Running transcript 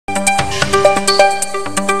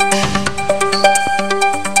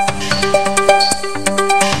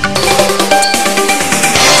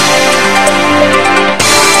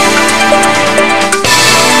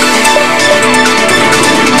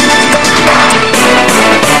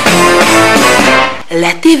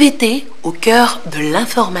La TVT au cœur de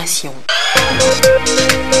l'information.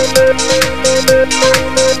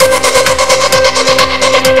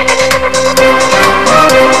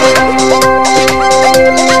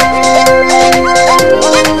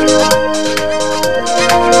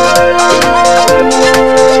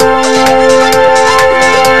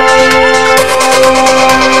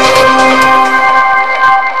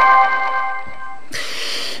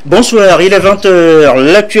 Bonsoir, il est 20h.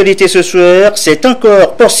 L'actualité ce soir, c'est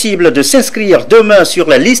encore possible de s'inscrire demain sur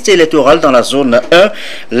la liste électorale dans la zone 1.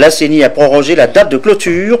 La CENI a prorogé la date de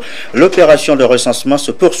clôture. L'opération de recensement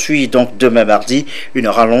se poursuit donc demain mardi, une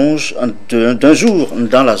rallonge d'un jour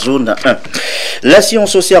dans la zone 1. La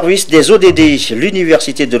science au service des ODD.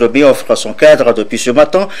 L'Université de Lomé offre son cadre depuis ce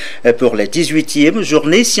matin pour les 18e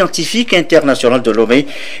journées scientifiques internationales de Lomé.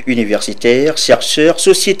 Universitaires, chercheurs,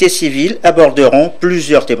 sociétés civiles aborderont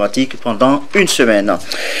plusieurs thématiques pendant une semaine.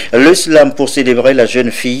 Le slam pour célébrer la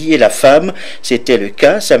jeune fille et la femme, c'était le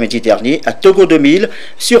cas samedi dernier à Togo 2000.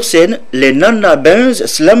 Sur scène, les Nana Benz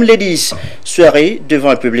Slam Ladies. Soirée devant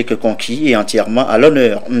un public conquis et entièrement à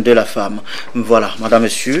l'honneur de la femme. Voilà, madame,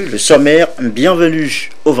 monsieur, le sommaire, bienvenue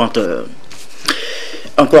au 20h.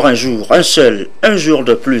 Encore un jour, un jour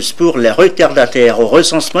de plus pour les retardataires au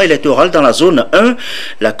recensement électoral dans la zone 1.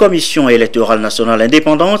 La Commission électorale nationale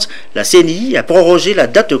indépendante, la CENI, a prorogé la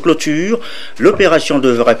date de clôture. L'opération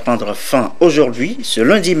devrait prendre fin aujourd'hui, ce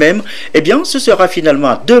lundi même. Eh bien, ce sera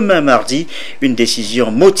finalement demain mardi. Une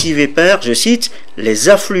décision motivée par, je cite, les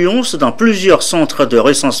affluences dans plusieurs centres de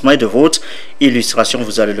recensement et de vote. Illustration,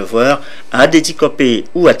 vous allez le voir, à Dédicopé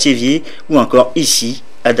ou à Thiévier, ou encore ici,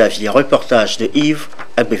 à Davier. Reportage de Yves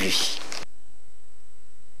Agbevivi.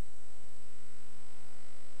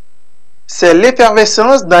 C'est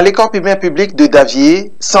l'effervescence dans les corps humains publics de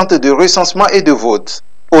Davier, centre de recensement et de vote.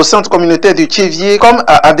 Au centre communautaire du Thiévier, comme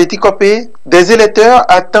à Adéticopé, des électeurs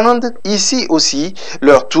attendent ici aussi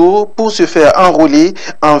leur tour pour se faire enrôler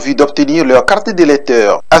en vue d'obtenir leur carte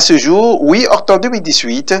d'électeur. À ce jour, 8 octobre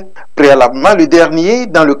 2018, préalablement le dernier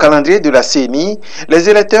dans le calendrier de la CENI, les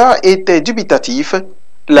électeurs étaient dubitatifs.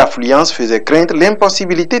 L'affluence faisait craindre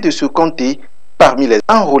l'impossibilité de se compter parmi les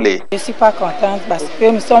enrôlés. Je ne suis pas contente parce que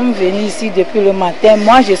nous sommes venus ici depuis le matin.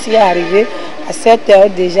 Moi, je suis arrivée à 7 heures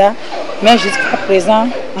déjà, mais jusqu'à présent,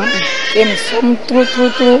 et nous sommes trop,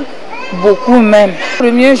 beaucoup même. Le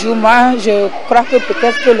premier jour, moi, je crois que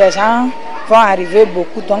peut-être que les gens vont arriver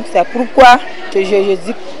beaucoup. Donc, c'est pourquoi je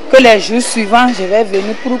dis que les jours suivants, je vais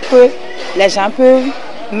venir pour que les gens peuvent.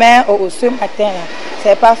 Mais ce matin-là,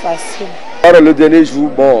 c'est pas facile. Le dernier jour,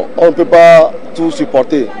 bon, on ne peut pas tout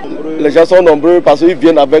supporter. Les gens sont nombreux parce qu'ils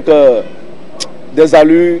viennent avec des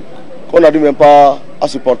allures qu'on n'arrive même pas à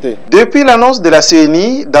supporter. Depuis l'annonce de la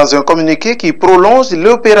CENI, dans un communiqué qui prolonge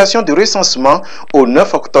l'opération de recensement au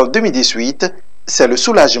 9 octobre 2018, c'est le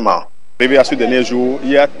soulagement. Arrivé à ce dernier jour,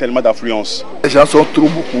 il y a tellement d'affluence. Les gens sont trop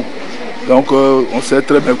beaucoup. Donc on sait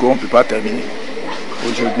très bien qu'on ne peut pas terminer.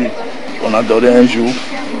 Aujourd'hui, on a donné un jour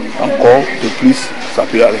encore de plus.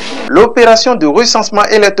 L'opération de recensement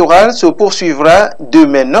électoral se poursuivra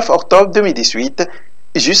demain 9 octobre 2018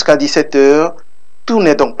 jusqu'à 17 h. Tout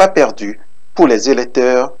n'est donc pas perdu pour les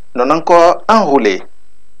électeurs non encore enrôlés.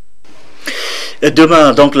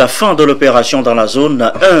 Demain, donc, la fin de l'opération dans la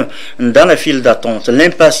zone 1, dans la file d'attente.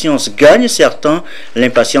 L'impatience gagne certains,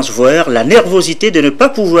 l'impatience voire la nervosité de ne pas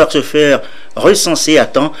pouvoir se faire recenser à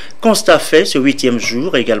temps. Constat fait ce 8e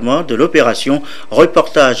jour également de l'opération.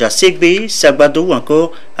 Reportage à Ségbé, Sagbado ou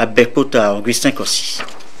encore à Bekpota, Augustin Kossi.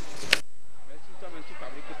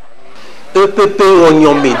 EPP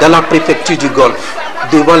Onyomé, dans la préfecture du Golfe,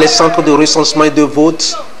 devant les centres de recensement et de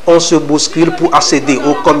vote, on se bouscule pour accéder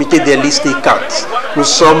au comité des listes I4. Nous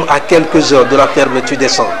sommes à quelques heures de la fermeture des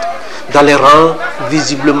centres. Dans les rangs,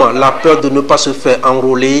 visiblement, la peur de ne pas se faire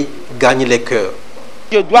enrôler gagne les cœurs.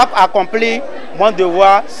 Je dois accomplir mon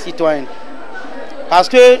devoir citoyen. Parce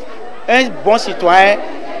qu'un bon citoyen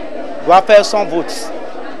doit faire son vote,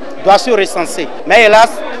 doit se recenser. Mais hélas,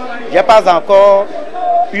 je n'ai pas encore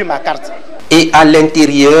eu ma carte. Et à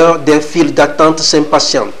l'intérieur, des files d'attente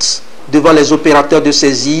s'impatientent. Devant les opérateurs de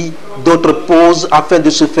saisie, d'autres posent afin de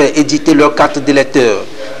se faire éditer leur carte d'électeur.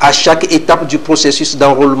 À chaque étape du processus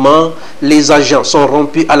d'enrôlement, les agents sont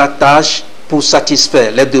rompus à la tâche pour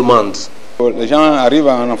satisfaire les demandes. Les gens arrivent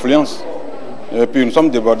en influence et puis nous sommes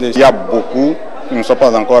débordés. Il y a beaucoup qui ne sont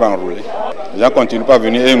pas encore enrôlés. Les gens ne continuent pas à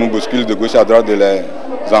venir et nous bousculent de gauche à droite de les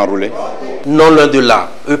enrôler. Non loin de là,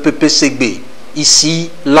 EPP Ségbé. Ici,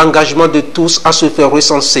 l'engagement de tous à se faire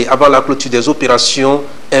recenser avant la clôture des opérations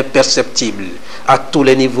est perceptible. À tous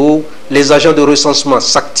les niveaux, les agents de recensement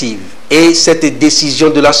s'activent. Et cette décision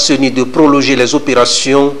de la CENI de prolonger les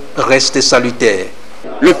opérations reste salutaire.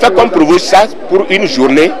 Le fait qu'on prévoit ça pour une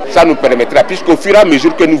journée, ça nous permettra, puisqu'au fur et à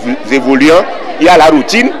mesure que nous évoluons, il y a la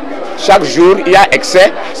routine, chaque jour il y a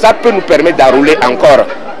excès, ça peut nous permettre d'enrouler encore.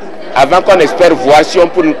 Avant qu'on espère voir si on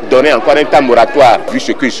peut nous donner encore un temps moratoire, vu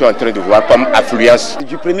ce qu'ils sont en train de voir comme affluence.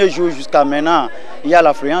 Du premier jour jusqu'à maintenant, il y a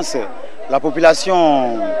l'affluence. La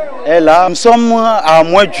population est là. Nous sommes à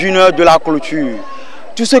moins d'une heure de la clôture.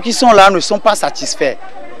 Tous ceux qui sont là ne sont pas satisfaits.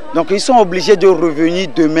 Donc ils sont obligés de revenir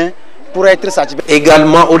demain pour être satisfaits.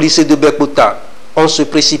 Également au lycée de Bekbota, on se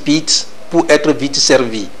précipite pour être vite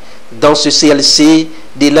servi. Dans ce CLC,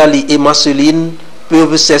 Delali et Marceline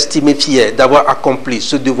peuvent s'estimer fiers d'avoir accompli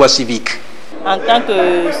ce devoir civique. En tant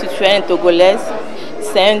que citoyenne togolaise,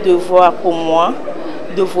 c'est un devoir pour moi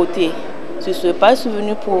de voter. Je ne suis pas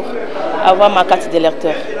souvenue pour avoir ma carte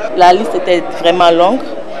d'électeur. La liste était vraiment longue,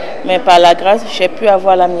 mais par la grâce, j'ai pu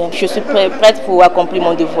avoir la mienne. Je suis prête pour accomplir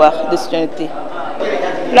mon devoir de citoyenneté.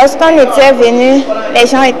 Lorsqu'on était venu, les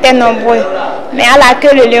gens étaient nombreux. Mais à la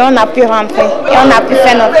queue, le lieu, on a pu rentrer et on a pu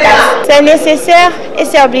faire notre place. C'est nécessaire et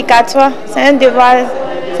c'est obligatoire. C'est un devoir,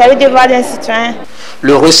 c'est le devoir d'un citoyen.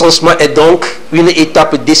 Le recensement est donc une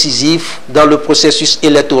étape décisive dans le processus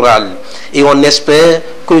électoral. Et on espère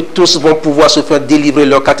que tous vont pouvoir se faire délivrer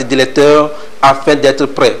leur carte d'électeur afin d'être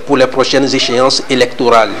prêts pour les prochaines échéances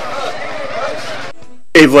électorales.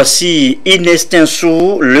 Et voici in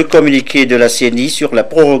extenso le communiqué de la CENI sur la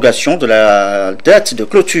prorogation de la date de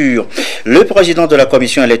clôture. Le président de la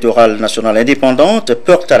Commission électorale nationale indépendante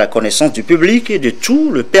porte à la connaissance du public et de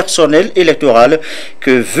tout le personnel électoral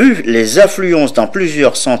que, vu les affluences dans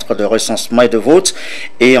plusieurs centres de recensement et de vote,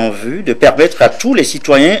 et en vue de permettre à tous les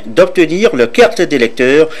citoyens d'obtenir leur carte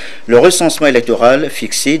d'électeur, le recensement électoral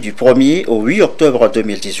fixé du 1er au 8 octobre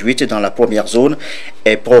 2018 dans la première zone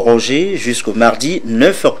est prorogé jusqu'au mardi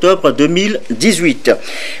 9 octobre 2018.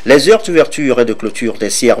 Les heures d'ouverture et de clôture des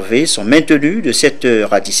CRV sont maintenues de 7h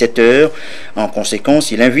à 17h. En conséquence,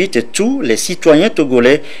 il invite tous les citoyens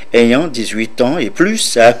togolais ayant 18 ans et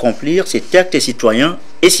plus à accomplir cet acte citoyen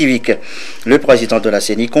et civique. Le président de la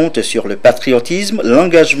CENI compte sur le patriotisme,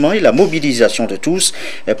 l'engagement et la mobilisation de tous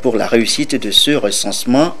pour la réussite de ce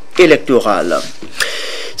recensement électoral.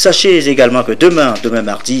 Sachez également que demain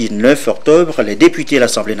mardi 9 octobre, les députés de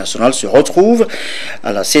l'Assemblée nationale se retrouvent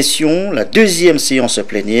à la session, la deuxième séance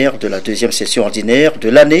plénière de la deuxième session ordinaire de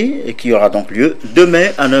l'année, qui aura donc lieu demain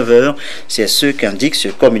à 9h. C'est ce qu'indique ce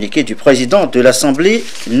communiqué du président de l'Assemblée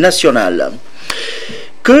nationale.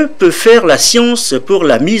 Que peut faire la science pour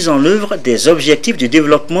la mise en œuvre des objectifs du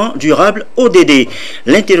développement durable ODD?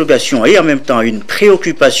 L'interrogation et en même temps une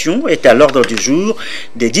préoccupation est à l'ordre du jour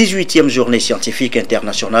des 18e Journées scientifiques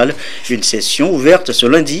internationales, une session ouverte ce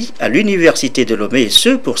lundi à l'Université de Lomé et ce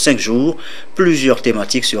pour 5 jours. Plusieurs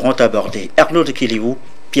thématiques seront abordées. Arnaud de Kilivou,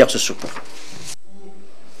 Pierre Sessoupou.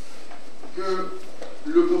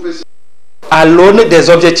 À l'aune des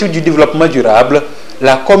objectifs du développement durable,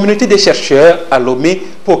 la communauté des chercheurs a Lomé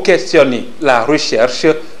pour questionner la recherche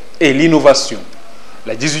et l'innovation.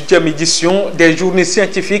 La 18e édition des Journées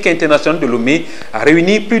scientifiques internationales de Lomé a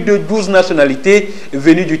réuni plus de 12 nationalités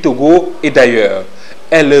venues du Togo et d'ailleurs.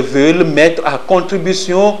 Elles veulent mettre à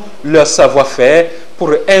contribution leur savoir-faire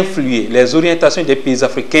pour influer les orientations des pays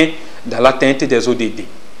africains dans l'atteinte des ODD.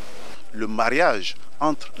 Le mariage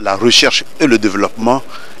entre la recherche et le développement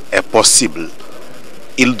est possible.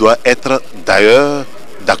 Il doit être d'ailleurs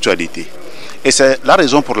d'actualité. Et c'est la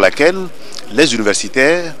raison pour laquelle les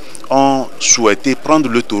universitaires ont souhaité prendre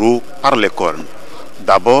le taureau par les cornes.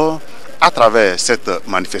 D'abord, à travers cette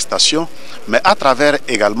manifestation, mais à travers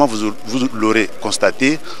également, vous l'aurez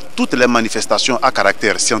constaté, toutes les manifestations à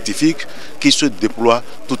caractère scientifique qui se déploient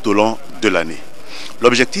tout au long de l'année.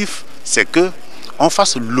 L'objectif, c'est qu'on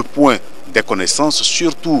fasse le point des connaissances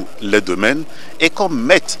sur tous les domaines et qu'on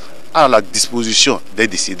mette à la disposition des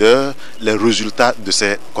décideurs les résultats de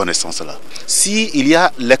ces connaissances-là. S'il y a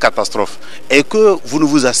les catastrophes et que vous ne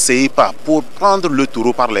vous asseyez pas pour prendre le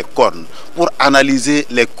taureau par les cornes, pour analyser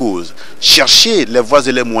les causes, chercher les voies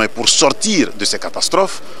et les moyens pour sortir de ces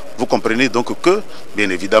catastrophes, vous comprenez donc que, bien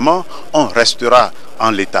évidemment, on restera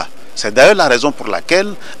en l'état. C'est d'ailleurs la raison pour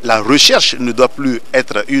laquelle la recherche ne doit plus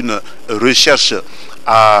être une recherche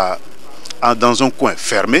dans un coin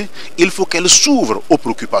fermé, il faut qu'elle s'ouvre aux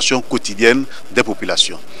préoccupations quotidiennes des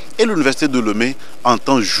populations. Et l'Université de Lomé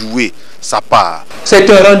entend jouer sa part. C'est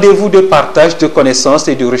un rendez-vous de partage de connaissances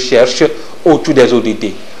et de recherche autour des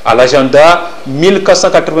ODD. À l'agenda,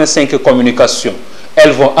 1485 communications.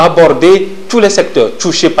 Elles vont aborder tous les secteurs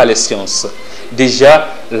touchés par les sciences. Déjà,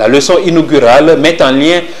 la leçon inaugurale met en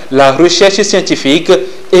lien la recherche scientifique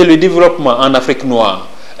et le développement en Afrique noire.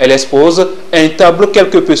 Elle expose un tableau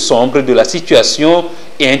quelque peu sombre de la situation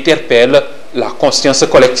et interpelle la conscience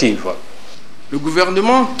collective. Le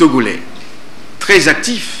gouvernement togolais, très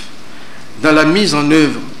actif dans la mise en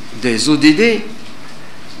œuvre des ODD,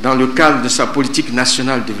 dans le cadre de sa politique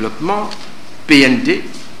nationale de développement, PND,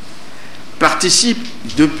 participe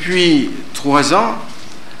depuis 3 ans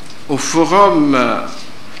au forum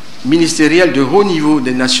ministériel de haut niveau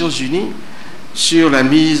des Nations Unies sur la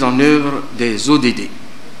mise en œuvre des ODD.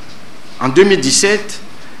 En 2017,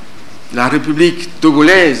 la République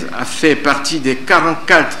togolaise a fait partie des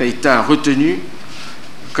 44 États retenus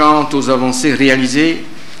quant aux avancées réalisées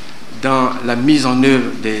dans la mise en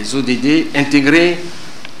œuvre des ODD intégrés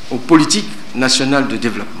aux politiques nationales de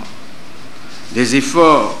développement. Des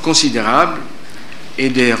efforts considérables et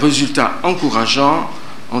des résultats encourageants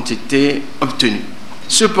ont été obtenus.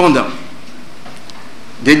 Cependant,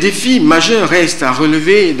 des défis majeurs restent à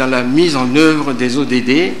relever dans la mise en œuvre des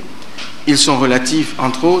ODD. Ils sont relatifs,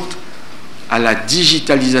 entre autres, à la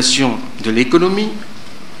digitalisation de l'économie,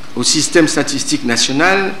 au système statistique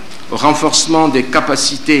national, au renforcement des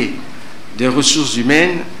capacités des ressources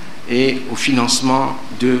humaines et au financement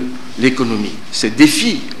de l'économie. Ces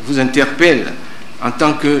défis vous interpellent en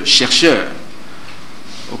tant que chercheur.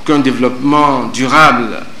 Aucun développement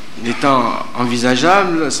durable n'étant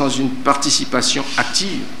envisageable sans une participation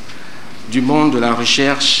active du monde de la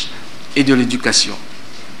recherche et de l'éducation.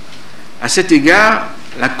 À cet égard,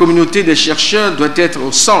 la communauté des chercheurs doit être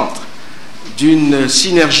au centre d'une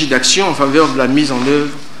synergie d'action en faveur de la mise en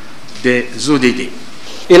œuvre des ODD.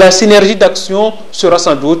 Et la synergie d'action sera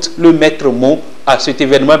sans doute le maître mot à cet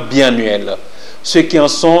événement biannuel. Ceux qui en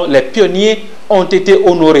sont les pionniers ont été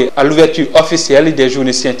honorés à l'ouverture officielle des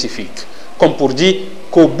journées scientifiques, comme pour dire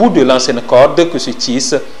qu'au bout de l'ancienne corde que se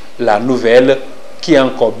tisse la nouvelle qui a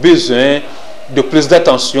encore besoin de plus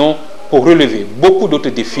d'attention pour relever beaucoup d'autres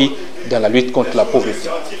défis dans la lutte contre la pauvreté.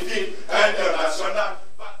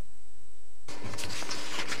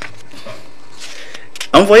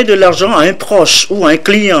 Envoyer de l'argent à un proche ou à un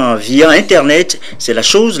client via Internet, c'est la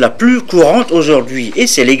chose la plus courante aujourd'hui et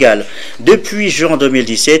c'est légal. Depuis juin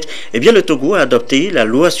 2017, le Togo a adopté la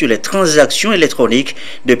loi sur les transactions électroniques.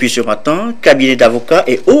 Depuis ce matin, cabinets d'avocats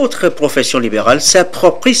et autres professions libérales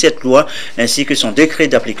s'approprient cette loi ainsi que son décret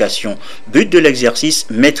d'application. But de l'exercice,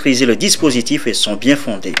 maîtriser le dispositif et son bien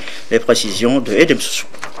fondé. Les précisions de Edem Soussou.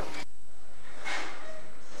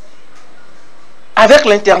 Avec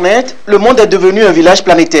l'Internet, le monde est devenu un village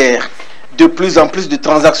planétaire. De plus en plus de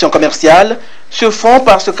transactions commerciales se font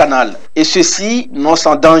par ce canal, et ceci non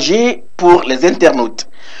sans danger pour les internautes.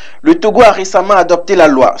 Le Togo a récemment adopté la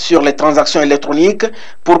loi sur les transactions électroniques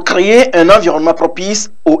pour créer un environnement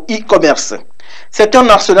propice au e-commerce. C'est un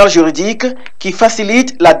arsenal juridique qui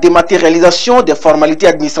facilite la dématérialisation des formalités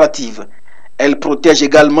administratives. Elle protège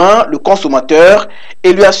également le consommateur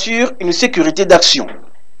et lui assure une sécurité d'action.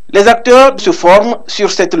 Les acteurs se forment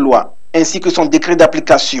sur cette loi, ainsi que son décret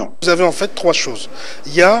d'application. Vous avez en fait 3 choses.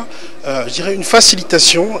 Il y a, je dirais, une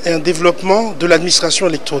facilitation et un développement de l'administration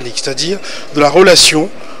électronique, c'est-à-dire de la relation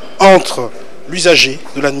entre l'usager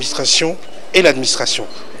de l'administration et l'administration.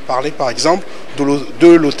 Parler par exemple de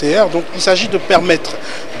l'OTR, donc il s'agit de permettre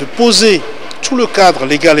de poser tout le cadre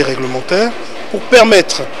légal et réglementaire pour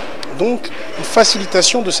permettre donc une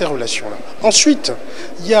facilitation de ces relations-là. Ensuite,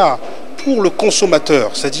 il y a pour le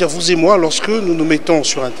consommateur, c'est-à-dire vous et moi, lorsque nous nous mettons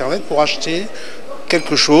sur Internet pour acheter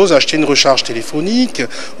quelque chose, acheter une recharge téléphonique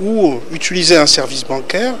ou utiliser un service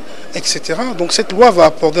bancaire, etc. Donc cette loi va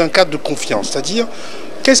apporter un cadre de confiance, c'est-à-dire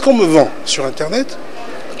qu'est-ce qu'on me vend sur Internet,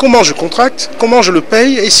 comment je contracte, comment je le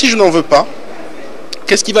paye et si je n'en veux pas,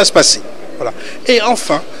 qu'est-ce qui va se passer. Voilà. Et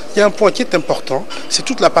enfin, il y a un point qui est important, c'est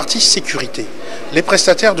toute la partie sécurité. Les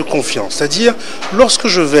prestataires de confiance, c'est-à-dire lorsque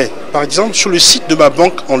je vais, par exemple, sur le site de ma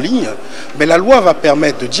banque en ligne, mais la loi va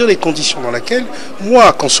permettre de dire les conditions dans lesquelles,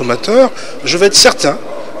 moi, consommateur, je vais être certain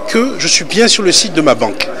que je suis bien sur le site de ma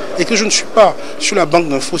banque et que je ne suis pas sur la banque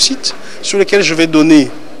d'un faux site sur lequel je vais donner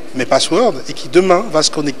mes passwords et qui demain va se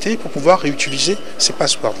connecter pour pouvoir réutiliser ces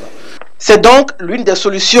passwords-là. C'est donc l'une des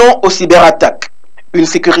solutions aux cyberattaques, une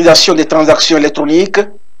sécurisation des transactions électroniques,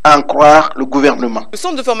 à en croire le gouvernement. Le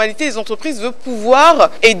centre de formalité des entreprises veut pouvoir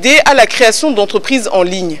aider à la création d'entreprises en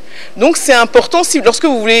ligne. Donc c'est important, lorsque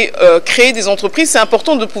vous voulez créer des entreprises, c'est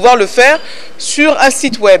important de pouvoir le faire sur un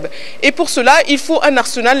site web. Et pour cela, il faut un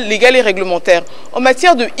arsenal légal et réglementaire. En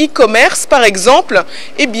matière de e-commerce, par exemple,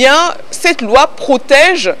 cette loi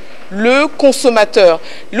protège le consommateur.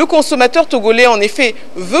 Le consommateur togolais, en effet,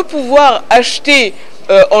 veut pouvoir acheter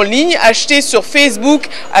en ligne, acheter sur Facebook,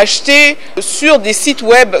 acheter sur des sites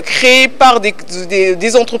web créés par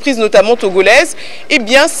des entreprises notamment togolaises,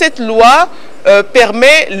 cette loi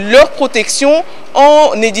permet leur protection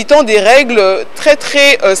en éditant des règles très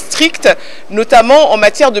strictes, notamment en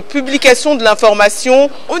matière de publication de l'information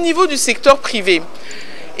au niveau du secteur privé.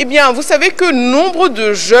 Eh bien, vous savez que nombre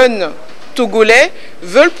de jeunes Togolais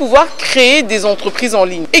veulent pouvoir créer des entreprises en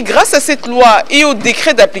ligne. Et grâce à cette loi et au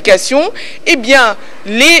décret d'application, eh bien,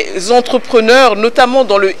 les entrepreneurs, notamment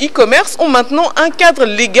dans le e-commerce, ont maintenant un cadre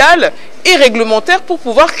légal et réglementaire pour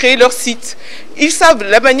pouvoir créer leur site. Ils savent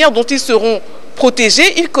la manière dont ils seront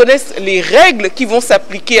protégés, ils connaissent les règles qui vont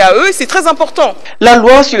s'appliquer à eux et c'est très important. La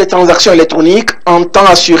loi sur les transactions électroniques entend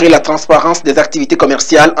assurer la transparence des activités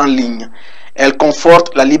commerciales en ligne. Elle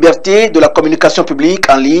conforte la liberté de la communication publique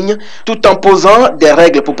en ligne tout en posant des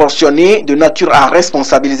règles proportionnées de nature à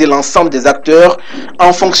responsabiliser l'ensemble des acteurs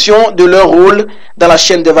en fonction de leur rôle dans la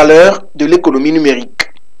chaîne de valeur de l'économie numérique.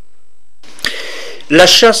 La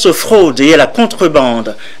chasse aux fraudes et à la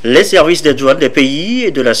contrebande. Les services des douanes des pays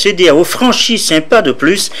et de la CEDEAO franchissent un pas de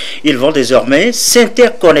plus. Ils vont désormais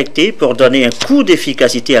s'interconnecter pour donner un coup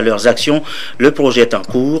d'efficacité à leurs actions. Le projet est en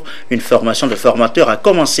cours. Une formation de formateurs a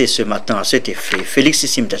commencé ce matin à cet effet. Félix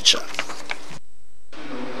Simdacha.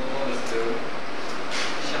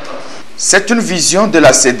 C'est une vision de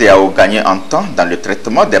la CEDEAO gagnée en temps dans le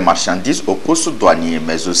traitement des marchandises aux postes douaniers,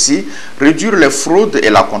 mais aussi réduire les fraudes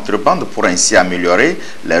et la contrebande pour ainsi améliorer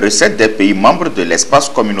les recettes des pays membres de l'espace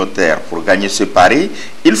communautaire. Pour gagner ce pari,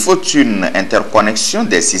 il faut une interconnexion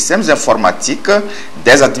des systèmes informatiques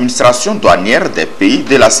des administrations douanières des pays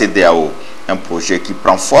de la CEDEAO. Un projet qui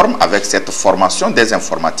prend forme avec cette formation des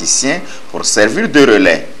informaticiens pour servir de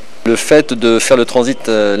relais. Le fait de faire le transit,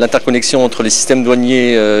 l'interconnexion entre les systèmes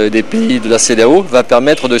douaniers des pays de la CEDEAO va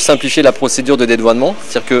permettre de simplifier la procédure de dédouanement.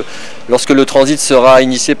 C'est-à-dire que lorsque le transit sera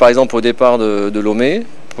initié par exemple au départ de Lomé,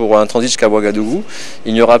 pour un transit jusqu'à Ouagadougou,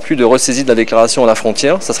 il n'y aura plus de ressaisie de la déclaration à la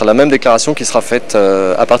frontière. Ça sera la même déclaration qui sera faite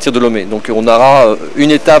à partir de Lomé. Donc on aura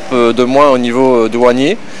une étape de moins au niveau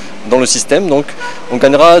douanier dans le système, donc on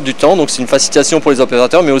gagnera du temps. Donc c'est une facilitation pour les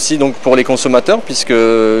opérateurs, mais aussi donc pour les consommateurs, puisque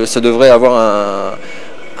ça devrait avoir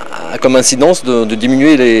comme incidence de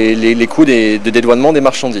diminuer les coûts de dédouanement des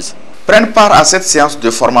marchandises. Prennent part à cette séance de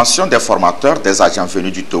formation des formateurs des agents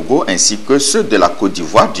venus du Togo ainsi que ceux de la Côte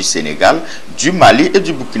d'Ivoire, du Sénégal, du Mali et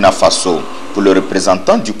du Burkina Faso. Pour le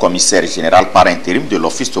représentant du commissaire général par intérim de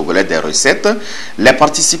l'Office togolais des recettes, les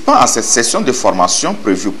participants à cette session de formation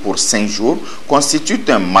prévue pour 5 jours constituent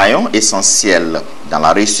un maillon essentiel dans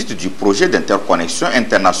la réussite du projet d'interconnexion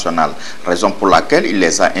internationale, raison pour laquelle il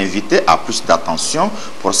les a invités à plus d'attention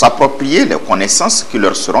pour s'approprier les connaissances qui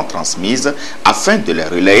leur seront transmises afin de les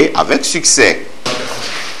relayer avec succès.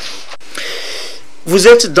 Vous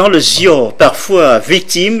êtes dans le Zior, parfois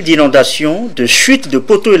victime d'inondations, de chutes de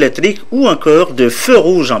poteaux électriques ou encore de feux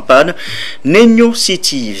rouges en panne. Nenyo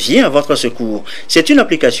City vient à votre secours. C'est une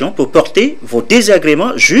application pour porter vos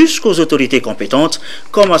désagréments jusqu'aux autorités compétentes.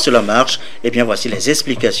 Comment cela marche? Eh bien, voici les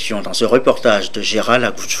explications dans ce reportage de Gérald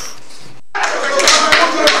Agoudjou.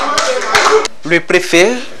 Le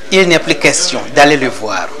préfet, il n'est plus question d'aller le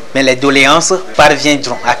voir, mais les doléances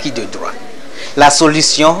parviendront à qui de droit. La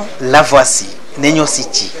solution, la voici. Nenyo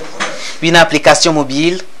City, une application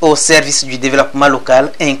mobile au service du développement local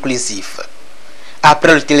inclusif.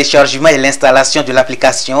 Après le téléchargement et l'installation de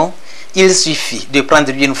l'application, il suffit de prendre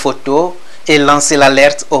une photo et lancer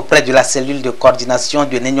l'alerte auprès de la cellule de coordination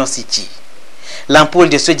de Nenyo City. L'ampoule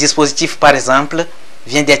de ce dispositif, par exemple,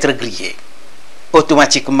 vient d'être grillée.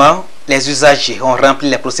 Automatiquement, les usagers ont rempli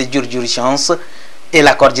les procédures d'urgence et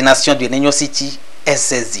la coordination de Nenyo City est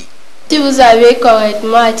saisie. Si vous avez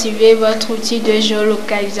correctement activé votre outil de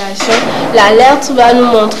géolocalisation, l'alerte va nous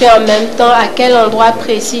montrer en même temps à quel endroit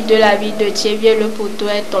précis de la ville de Tchévier le poteau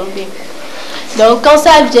est tombé. Donc quand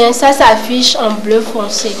ça vient, ça s'affiche en bleu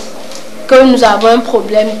foncé, que nous avons un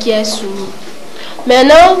problème qui est soumis.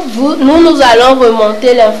 Maintenant, nous allons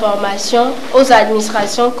remonter l'information aux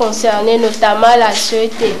administrations concernées, notamment la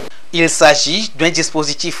CET. Il s'agit d'un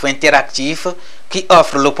dispositif interactif qui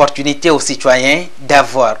offre l'opportunité aux citoyens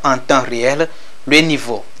d'avoir en temps réel le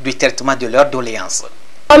niveau du traitement de leurs doléances.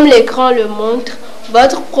 Comme l'écran le montre,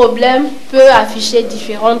 votre problème peut afficher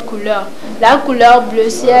différentes couleurs. La couleur bleu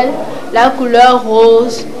ciel, la couleur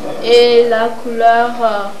rose et la couleur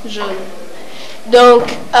jaune. Donc,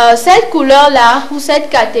 cette couleur-là ou cette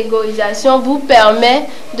catégorisation vous permet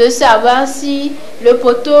de savoir si le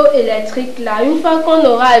poteau électrique, là, une fois qu'on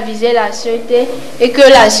aura avisé la CET et que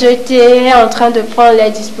la CET est en train de prendre les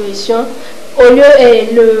dispositions,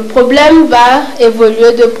 le problème va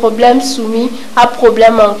évoluer de problème soumis à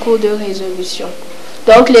problème en cours de résolution.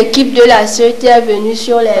 Donc l'équipe de la CET est venue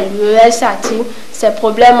sur les lieux, elle s'attire ces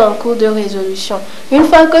problèmes en cours de résolution. Une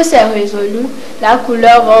fois que c'est résolu, la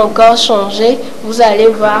couleur va encore changer. Vous allez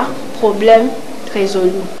voir, problème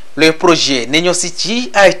résolu. Le projet Nenyo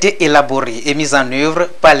City a été élaboré et mis en œuvre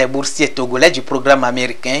par les boursiers togolais du programme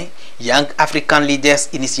américain Young African Leaders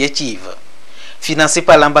Initiative. Financé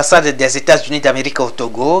par l'ambassade des États-Unis d'Amérique au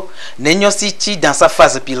Togo, Nenyo City, dans sa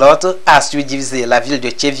phase pilote, a su diviser la ville de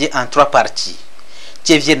Tchévié en 3 parties.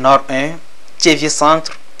 Tchévié Nord 1, Tchévié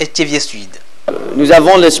Centre et Tchévié Sud. Nous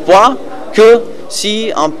avons l'espoir que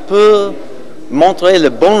si on peut montrer le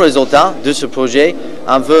bon résultat de ce projet,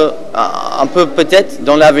 on peut peut-être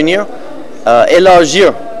dans l'avenir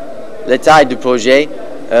élargir la taille du projet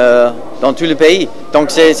dans tout le pays. Donc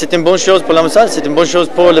c'est une bonne chose pour l'ambassade, c'est une bonne chose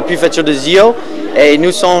pour le préfecture de Zio et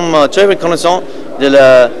nous sommes très reconnaissants de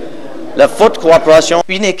la forte coopération.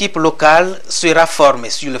 Une équipe locale sera formée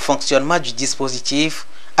sur le fonctionnement du dispositif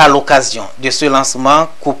à l'occasion de ce lancement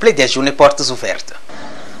couplé des journées portes ouvertes.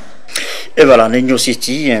 Et voilà, Nenyo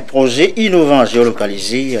City, un projet innovant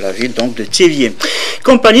géolocalisé à la ville donc de Tchévié.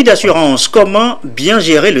 Compagnie d'assurance, comment bien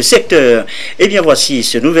gérer le secteur? Eh bien voici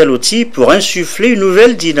ce nouvel outil pour insuffler une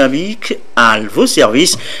nouvelle dynamique à vos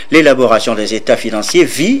services, l'élaboration des états financiers,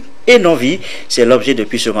 vie et non-vie. C'est l'objet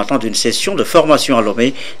depuis ce matin d'une session de formation à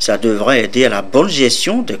Lomé. Ça devrait aider à la bonne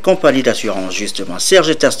gestion des compagnies d'assurance, justement.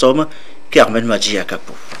 Serge Tastom, Carmen Madji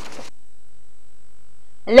Akapo.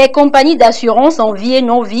 Les compagnies d'assurance en vie et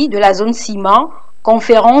non-vie de la zone ciment,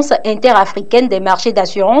 conférence interafricaine des marchés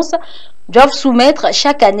d'assurance, doivent soumettre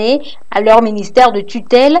chaque année à leur ministère de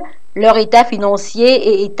tutelle leur état financier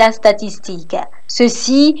et état statistique.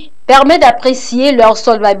 Ceci permet d'apprécier leur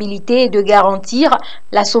solvabilité et de garantir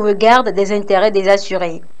la sauvegarde des intérêts des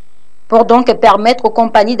assurés. Pour donc permettre aux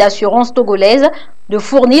compagnies d'assurance togolaises de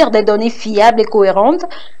fournir des données fiables et cohérentes,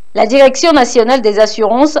 la Direction nationale des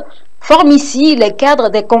assurances forme ici les cadres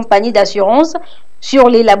des compagnies d'assurance sur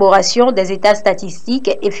l'élaboration des états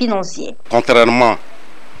statistiques et financiers. Contrairement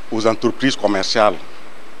aux entreprises commerciales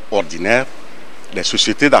ordinaires, les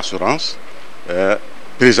sociétés d'assurance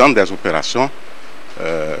présentent des opérations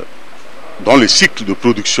dont le cycle de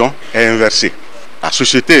production est inversé. La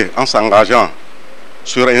société, en s'engageant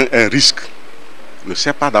sur un risque, ne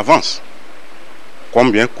sait pas d'avance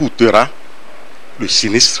combien coûtera le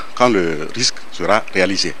sinistre quand le risque sera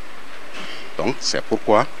réalisé. Donc c'est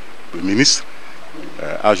pourquoi le ministre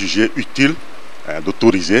a jugé utile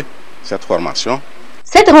d'autoriser cette formation.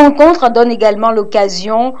 Cette rencontre donne également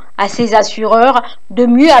l'occasion à ces assureurs de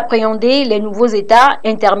mieux appréhender les nouveaux états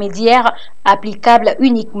intermédiaires applicables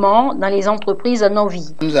uniquement dans les entreprises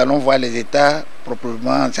non-vie. Nous allons voir les états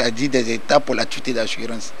proprement, c'est-à-dire des états pour la tutelle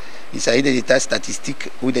d'assurance. Il s'agit des états statistiques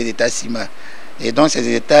ou des états CIMA. Et donc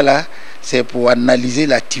ces états-là, c'est pour analyser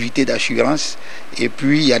l'activité d'assurance. Et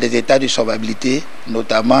puis il y a des états de solvabilité,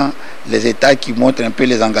 notamment les états qui montrent un peu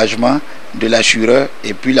les engagements de l'assureur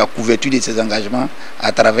et puis la couverture de ces engagements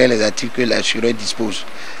à travers les actifs que l'assureur dispose.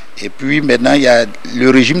 Et puis maintenant il y a le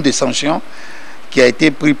régime de sanctions qui a été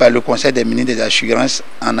pris par le Conseil des ministres des assurances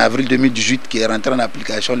en avril 2018 qui est rentré en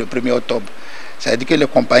application le 1er octobre. C'est-à-dire que les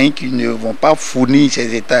compagnies qui ne vont pas fournir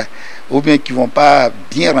ces états ou bien qui ne vont pas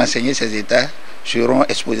bien renseigner ces états seront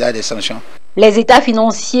exposés à des sanctions. Les états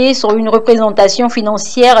financiers sont une représentation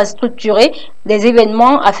financière structurée des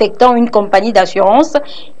événements affectant une compagnie d'assurance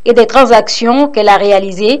et des transactions qu'elle a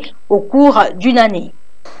réalisées au cours d'une année.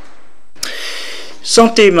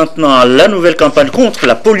 Santé maintenant, la nouvelle campagne contre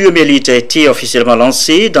la poliomyélite a été officiellement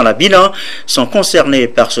lancée. Dans la bilan sont concernés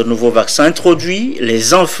par ce nouveau vaccin introduit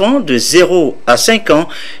les enfants de 0 à 5 ans.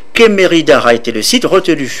 Kéméridar a été le site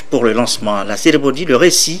retenu pour le lancement. La cérémonie, le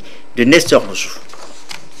récit de Nestor Mojou.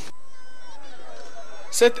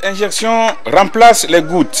 Cette injection remplace les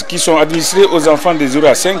gouttes qui sont administrées aux enfants de 0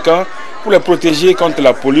 à 5 ans pour les protéger contre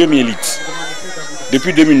la poliomyélite.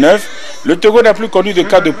 Depuis 2009, le Togo n'a plus connu de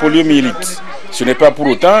cas de poliomyélite. Ce n'est pas pour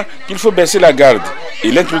autant qu'il faut baisser la garde.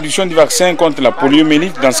 Et l'introduction du vaccin contre la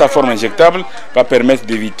poliomyélite dans sa forme injectable va permettre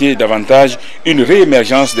d'éviter davantage une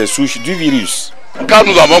réémergence des souches du virus. Quand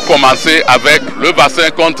nous avons commencé avec le vaccin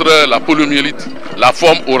contre la poliomyélite, la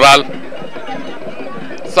forme orale,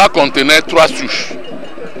 ça contenait 3 souches.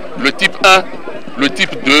 Le type 1, le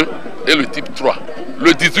type 2 et le type 3.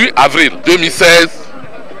 Le 18 avril 2016,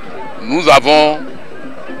 nous avons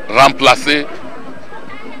remplacé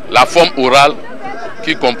la forme orale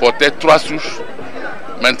qui comportait 3 souches,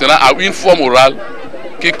 maintenant à une forme orale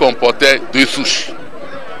qui comportait 2 souches.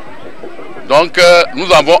 Donc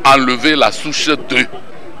nous avons enlevé la souche 2.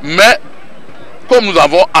 Mais comme nous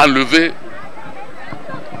avons enlevé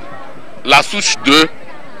la souche 2,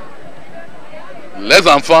 les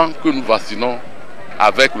enfants que nous vaccinons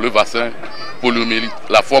avec le vaccin poliomyélite,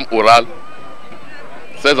 la forme orale,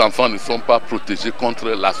 ces enfants ne sont pas protégés contre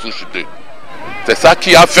la souche 2. C'est ça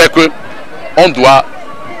qui a fait que on doit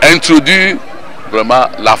introduire vraiment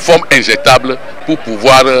la forme injectable pour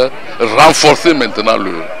pouvoir renforcer maintenant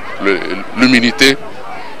l'immunité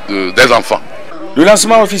des enfants. Le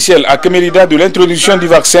lancement officiel à Kemerida de l'introduction du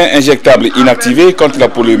vaccin injectable inactivé contre la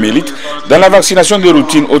poliomyélite dans la vaccination de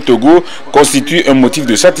routine au Togo constitue un motif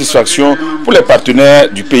de satisfaction pour les partenaires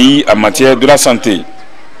du pays en matière de la santé.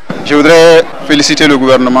 Je voudrais féliciter le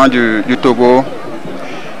gouvernement du Togo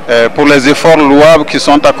pour les efforts louables qui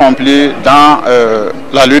sont accomplis dans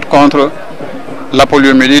la lutte contre la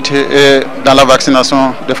poliomyélite et dans la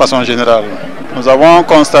vaccination de façon générale. Nous avons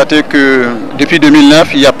constaté que depuis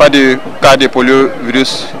 2009, il n'y a pas de cas de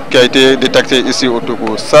poliovirus qui a été détecté ici au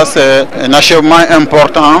Togo. Ça, c'est un achèvement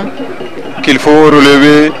important qu'il faut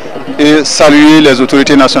relever et saluer les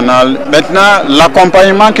autorités nationales. Maintenant,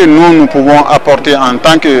 l'accompagnement que nous pouvons apporter en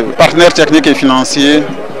tant que partenaires techniques et financiers,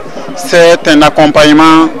 c'est un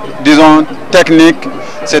accompagnement, disons, technique,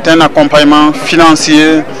 c'est un accompagnement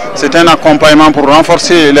financier, c'est un accompagnement pour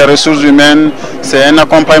renforcer les ressources humaines, c'est un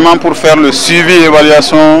accompagnement pour faire le suivi et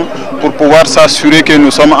l'évaluation, pour pouvoir s'assurer que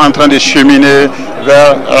nous sommes en train de cheminer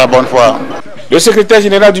vers la bonne voie. Le secrétaire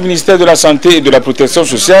général du ministère de la Santé et de la Protection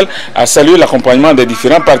sociale a salué l'accompagnement des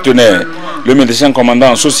différents partenaires. Le médecin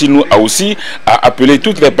commandant Sosinou Aoussi a appelé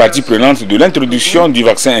toutes les parties prenantes de l'introduction du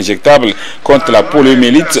vaccin injectable contre la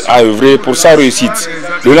poliomyélite à œuvrer pour sa réussite.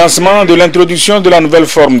 Le lancement de l'introduction de la nouvelle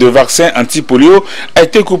forme de vaccin anti-polio a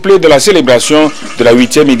été couplé de la célébration de la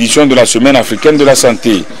 8e édition de la Semaine africaine de la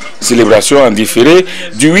santé. Célébration en différé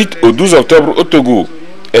du 8 au 12 octobre au Togo.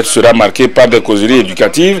 Elle sera marquée par des causeries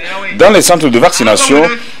éducatives dans les centres de vaccination,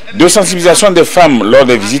 de sensibilisation des femmes lors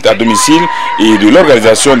des visites à domicile et de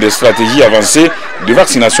l'organisation des stratégies avancées de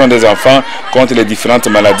vaccination des enfants contre les différentes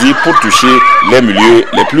maladies pour toucher les milieux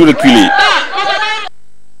les plus reculés.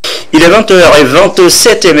 Il est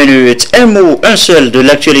 20h27. Un mot, un seul de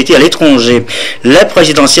l'actualité à l'étranger. La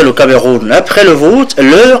présidentielle au Cameroun. Après le vote,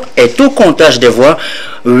 l'heure est au comptage des voix.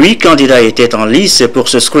 8 candidats étaient en lice pour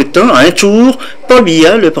ce scrutin à un tour. Paul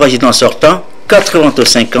Biya, le président sortant,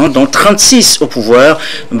 85 ans, dont 36 au pouvoir,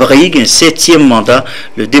 brigue un 7e mandat.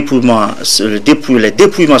 Les dépouillements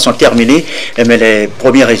sont terminés, mais les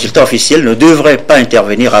premiers résultats officiels ne devraient pas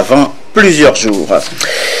intervenir avant plusieurs jours.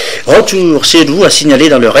 Retour chez nous à signaler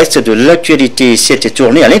dans le reste de l'actualité. C'était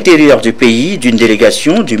tourné à l'intérieur du pays d'une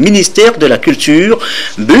délégation du ministère de la Culture.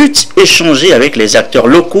 But, échanger avec les acteurs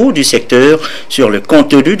locaux du secteur sur le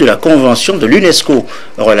contenu de la convention de l'UNESCO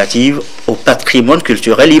relative au patrimoine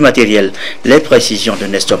culturel immatériel. Les précisions de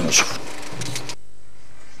Nestor Moussou.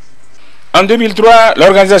 En 2003,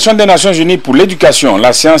 l'Organisation des Nations Unies pour l'éducation,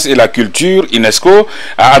 la science et la culture, UNESCO,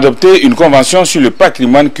 a adopté une convention sur le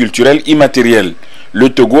patrimoine culturel immatériel. Le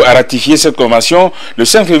Togo a ratifié cette convention le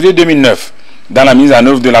 5 février 2009. Dans la mise en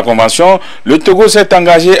œuvre de la convention, le Togo s'est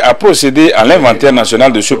engagé à procéder à l'inventaire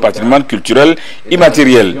national de ce patrimoine culturel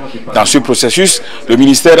immatériel. Dans ce processus, le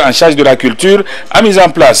ministère en charge de la culture a mis en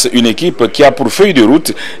place une équipe qui a pour feuille de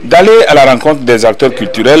route d'aller à la rencontre des acteurs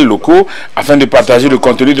culturels locaux afin de partager le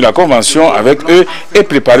contenu de la convention avec eux et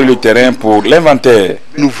préparer le terrain pour l'inventaire.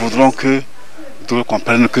 Nous voudrons que tout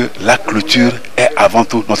comprenne que la culture est avant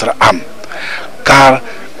tout notre âme. Car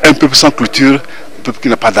un peuple sans culture, un peuple qui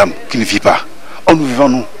n'a pas d'âme, qui ne vit pas. Or nous vivons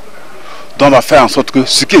nous. Donc on va faire en sorte que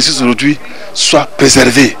ce qui existe aujourd'hui soit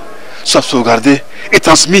préservé, soit sauvegardé et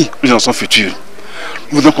transmis aux générations futures.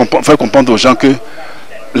 Nous voudrons faire comprendre aux gens que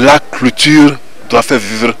la culture doit faire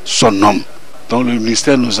vivre son homme. Donc le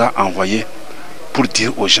ministère nous a envoyé pour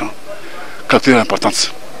dire aux gens que la culture est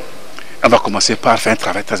importante. On va commencer par faire un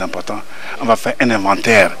travail très important. On va faire un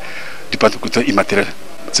inventaire du patrimoine culturel immatériel.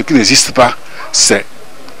 Ce qui n'existe pas, c'est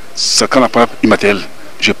ce qu'on appelle immatériel.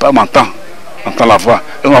 Je ne pas m'entendre la voix.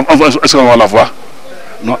 Est-ce qu'on va la voix?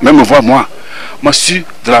 Non, même me voix, moi je suis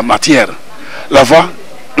de la matière. La voix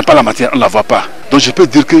n'est pas la matière, on ne la voit pas. Donc je peux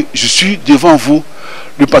dire que je suis devant vous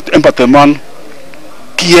un patrimoine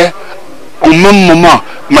qui est au même moment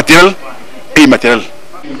matériel et immatériel.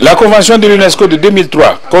 La convention de l'UNESCO de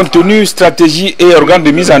 2003, contenu, stratégie et organes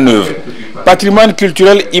de mise en œuvre. Patrimoine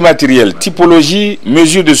culturel immatériel, typologie,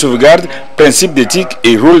 mesures de sauvegarde, principes d'éthique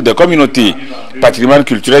et rôle des communautés. Patrimoine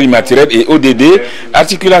culturel immatériel et ODD,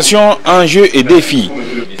 articulation, enjeux et défis.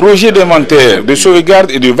 Projet d'inventaire, de sauvegarde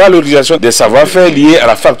et de valorisation des savoir-faire liés à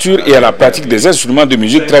la facture et à la pratique des instruments de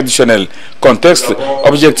musique traditionnels. Contexte,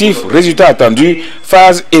 objectifs, résultats attendus,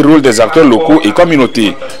 phase et rôle des acteurs locaux et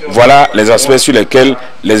communautés. Voilà les aspects sur lesquels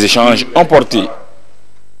les échanges ont porté.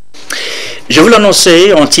 Je vous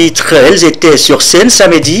l'annonçais en titre, elles étaient sur scène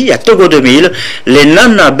samedi à Togo 2000, les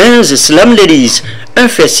Nana Benz Slam Ladies, un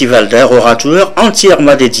festival d'art oratoire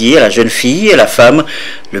entièrement dédié à la jeune fille et à la femme.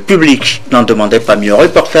 Le public n'en demandait pas mieux.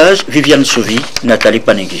 Reportage, Viviane Souvi, Nathalie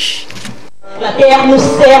Panegui. La terre nous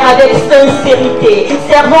sert avec sincérité,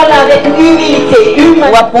 servons-la avec humilité.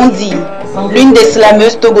 Wapondi, l'une des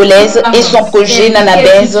slameuses togolaises, et son projet Nana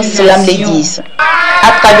Benz Slam Ladies.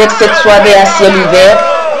 À travers cette soirée à ciel ouvert,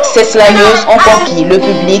 ces slameuses ont conquis le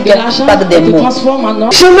public par des mots.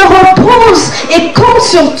 Je me repose et compte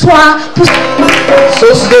sur toi.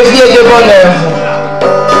 Source de vie et de bonheur.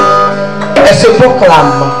 Elle se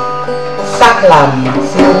proclame, s'acclame,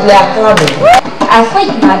 s'il vous plaît, acclamez.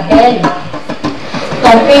 Afrique, ma belle,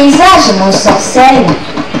 ton paysage m'ensorcelle.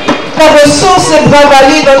 Ta ressource et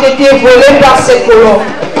bravaline ont été volées par ces colons.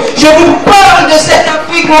 Je vous parle de cette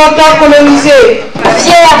Afrique longtemps colonisée.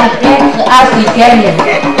 Fière d'être africaine,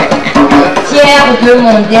 fière de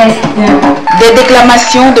mon destin. Des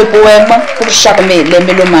déclamations de poèmes pour charmer les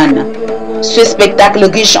mélomanes. Ce spectacle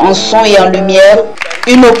riche en son et en lumière,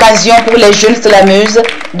 une occasion pour les jeunes slameuses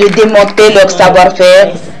de démontrer leur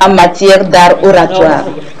savoir-faire en matière d'art oratoire.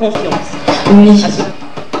 Oui,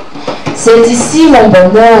 c'est ici mon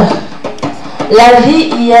bonheur. La vie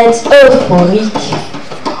y est euphorique.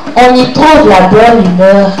 On y trouve la bonne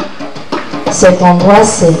humeur. Cet endroit,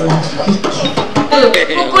 c'est l'Afrique.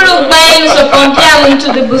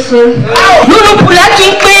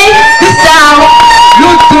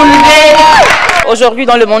 Aujourd'hui,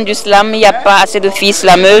 dans le monde du slam, il n'y a pas assez de filles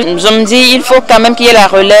slameuses. Je me dis, il faut quand même qu'il y ait la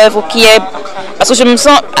relève, ou qu'il y ait... Parce que je me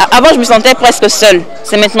sens... Avant, je me sentais presque seule.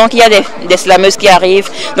 C'est maintenant qu'il y a des slameuses qui arrivent.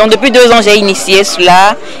 Donc, depuis 2 ans, j'ai initié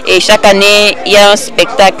cela. Et chaque année, il y a un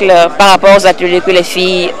spectacle par rapport aux ateliers que les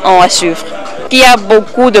filles ont à suivre. Il y a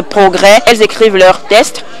beaucoup de progrès. Elles écrivent leurs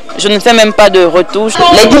tests. Je ne fais même pas de retouches.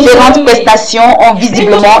 Les différentes prestations ont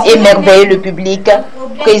visiblement émerveillé le public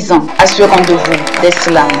présent à ce rendez-vous des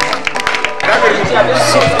slams.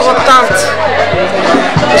 Je suis contente.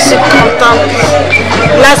 Je suis contente.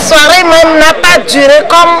 La soirée même n'a pas duré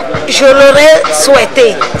comme je l'aurais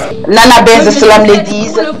souhaité. Nana Benz Slam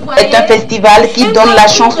Ladies est un festival qui donne la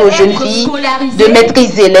chance aux jeunes filles de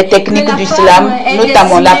maîtriser les techniques du slam,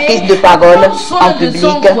 notamment la prise de parole en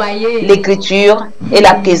public, l'écriture et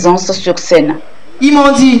la présence sur scène. Ils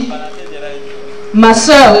m'ont dit, ma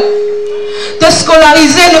soeur, te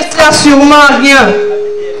scolariser ne sert sûrement à rien.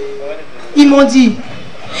 Ils m'ont dit,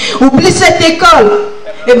 oublie cette école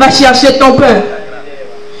et va chercher ton pain.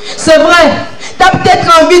 C'est vrai, tu as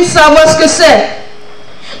peut-être envie de savoir ce que c'est.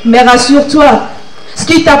 Mais rassure-toi, ce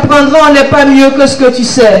qu'ils t'apprendront n'est pas mieux que ce que tu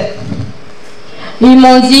sais. Ils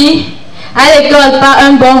m'ont dit, à l'école, pas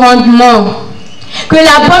un bon rendement. Que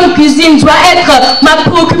la bonne cuisine doit être ma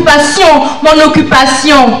préoccupation, mon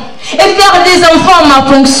occupation. Et faire des enfants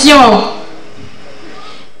ma fonction.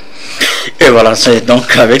 Et voilà, c'est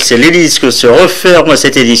donc avec ces ladies que se referme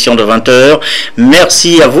cette édition de 20h.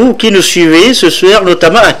 Merci à vous qui nous suivez ce soir,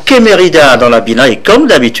 notamment à Kemerida dans la Bina. Et comme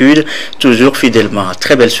d'habitude, toujours fidèlement.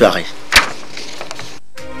 Très belle soirée.